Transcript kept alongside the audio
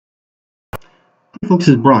folks,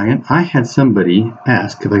 it's Brian. I had somebody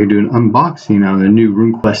ask if I could do an unboxing on the new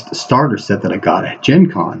Runequest starter set that I got at Gen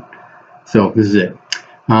Con. So this is it.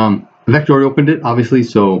 I've actually already opened it, obviously,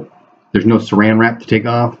 so there's no saran wrap to take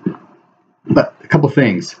off. But a couple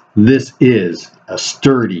things. This is a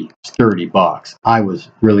sturdy box. I was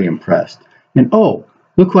really impressed. And oh,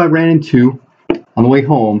 look who I ran into on the way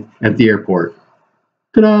home at the airport.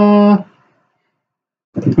 Ta-da!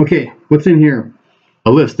 Okay, what's in here? A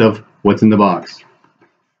list of what's in the box.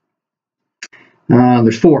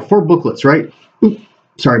 There's four booklets, right? Oops,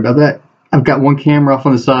 sorry about that. I've got one camera off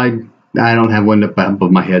on the side. I don't have one up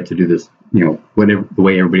above my head to do this, whatever the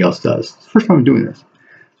way everybody else does. It's the first time I'm doing this. So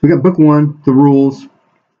we got book one, the rules.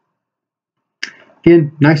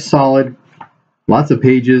 Again, nice, solid, lots of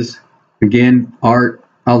pages. Again, art,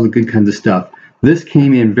 all the good kinds of stuff. This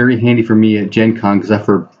came in very handy for me at Gen Con because I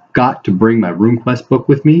forgot to bring my Runequest book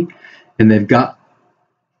with me, and they've got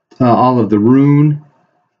all of the rune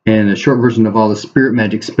and a short version of all the spirit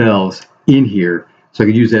magic spells in here, so I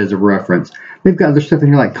could use that as a reference. They've got other stuff in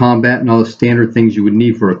here like combat and all the standard things you would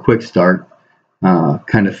need for a quick start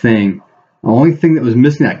kind of thing. The only thing that was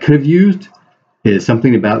missing that I could have used is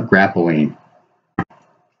something about grappling.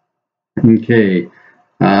 Okay,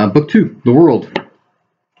 book two, the world.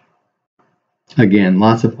 Again,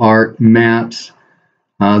 lots of art, maps.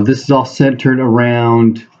 This is all centered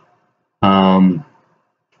around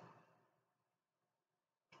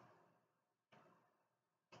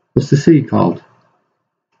what's the city called?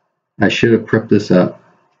 I should have prepped this up.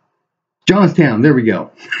 Johnstown, there we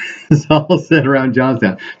go. It's all set around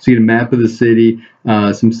Johnstown. So you get a map of the city,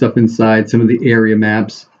 some stuff inside, some of the area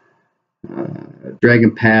maps,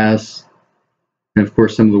 Dragon Pass, and of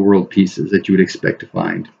course some of the world pieces that you would expect to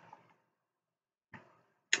find.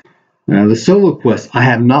 The solo quest, I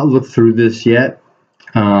have not looked through this yet,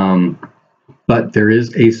 but there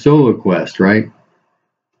is a solo quest, right?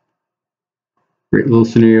 Great little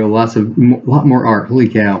scenario, lot more art. Holy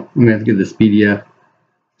cow! I'm gonna have to get this Speedia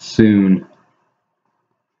soon.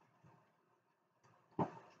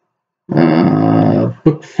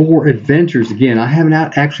 Book 4, Adventures. Again, I have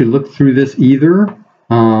not actually looked through this either.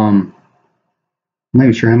 I'm not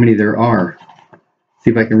even sure how many there are.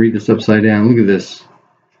 See if I can read this upside down. Look at this.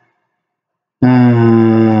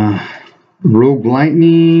 Rogue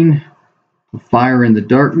Lightning, Fire in the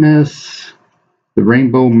Darkness, the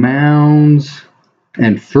Rainbow Mounds,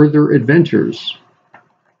 and Further Adventures.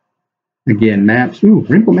 Again, maps. Ooh,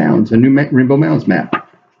 Rainbow Mounds, a new Rainbow Mounds map.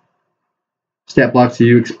 Stat blocks that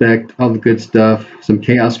you expect, all the good stuff. Some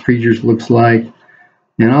chaos creatures, looks like.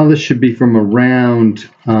 And all this should be from around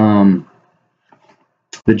the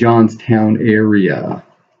Johnstown area.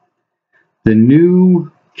 The new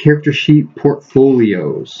character sheet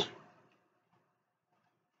portfolios.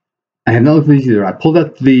 I have not looked at these either. I pulled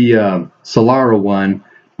up the Solara one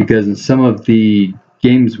because in some of the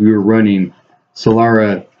games we were running,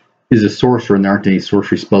 Solara is a sorcerer and there aren't any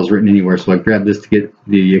sorcery spells written anywhere, so I grabbed this to get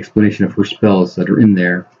the explanation of her spells that are in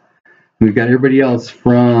there. And we've got everybody else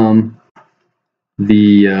from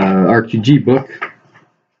the RQG book.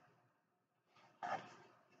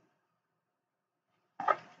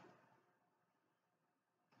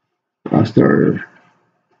 I'll start.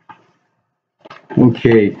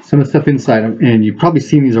 Okay, some of the stuff inside, and you've probably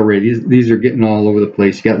seen these already. These are getting all over the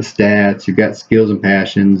place. You got the stats, you got skills and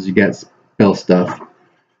passions, you got spell stuff,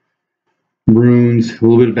 runes, a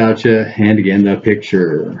little bit about you, and again the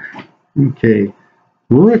picture. Okay,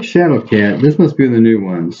 Rurik Shadowcat. This must be the new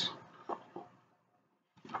ones.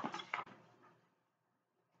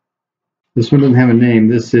 This one doesn't have a name.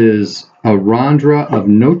 This is Arandra of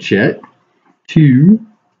Nochet 2.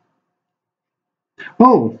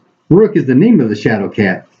 Oh, Rook is the name of the Shadow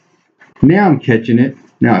Cat. Now I'm catching it.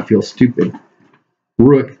 Now I feel stupid.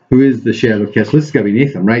 Rook, who is the Shadow Cat? So this has got to be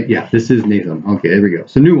Nathan, right? Yeah, this is Nathan. Okay, there we go.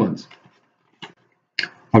 So new ones.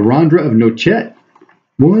 Arandra of Nochet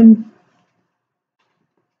 1.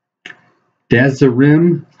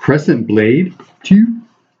 Dazarim Crescent Blade 2.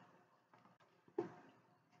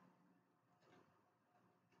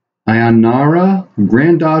 Ayanara,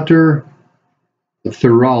 granddaughter of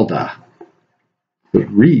Thuralda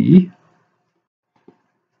 3.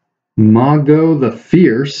 Mago the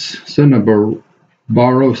Fierce, son of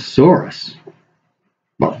Barosaurus.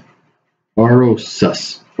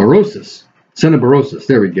 Barosus, son of Barosus.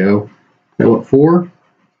 There we go. That what, 4?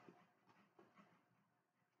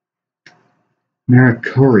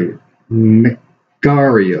 Macarios,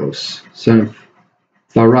 son of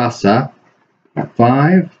Tharasa. At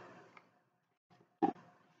 5.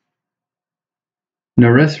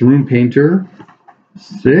 Nares Rune Painter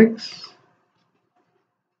 6.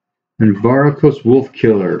 And Varicose Wolf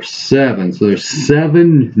Killer, 7. So there's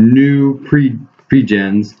 7 new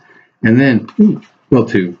pre-gens, and then, well,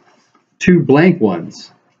 2 blank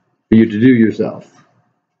ones for you to do yourself.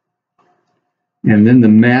 And then the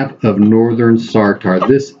map of Northern Sartar.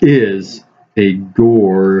 This is a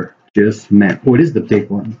gorgeous map. Oh, it is the big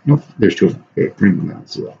one. Nope, there's 2 of them. Okay, bring them out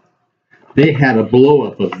as well. They had a blow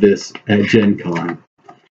up of this at Gen Con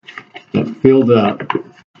that filled up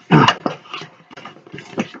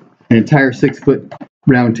an entire 6-foot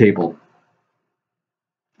round table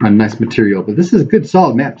on nice material. But this is a good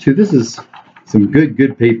solid map too. This is some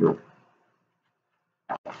good paper.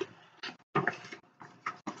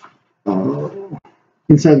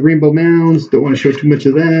 Inside the Rainbow Mounds, don't want to show too much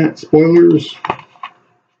of that. Spoilers.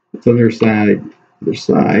 It's on their side. Their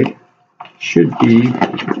side should be,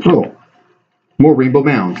 oh, more Rainbow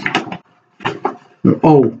Mounds.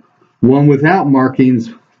 Oh, one without markings,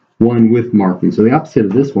 one with markings. So the opposite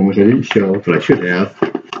of this one, which I didn't show, but I should have,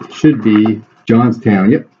 should be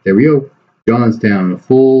Johnstown. Yep, there we go. Johnstown, a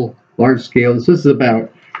full, large scale. So this is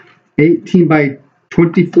about 18 by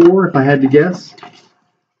 24, if I had to guess.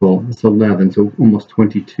 Well, it's 11, so almost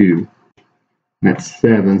 22. That's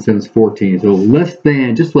 7. 7 is 14. So less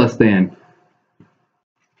than, just less than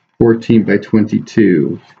 14 by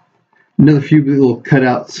 22. Another few little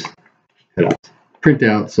printouts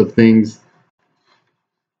of things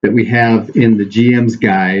that we have in the GM's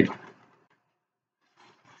guide.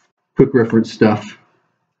 Quick reference stuff.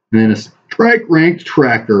 And then a strike ranked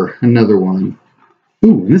tracker, another one.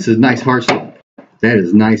 Ooh, and this is nice hard stuff. That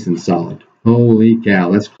is nice and solid. Holy cow,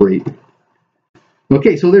 that's great.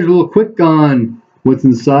 Okay, so there's a little quick on what's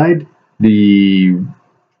inside the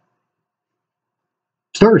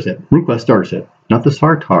starter set, Runequest starter set, not the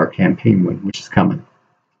Sartar campaign one, which is coming.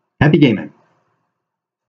 Happy gaming.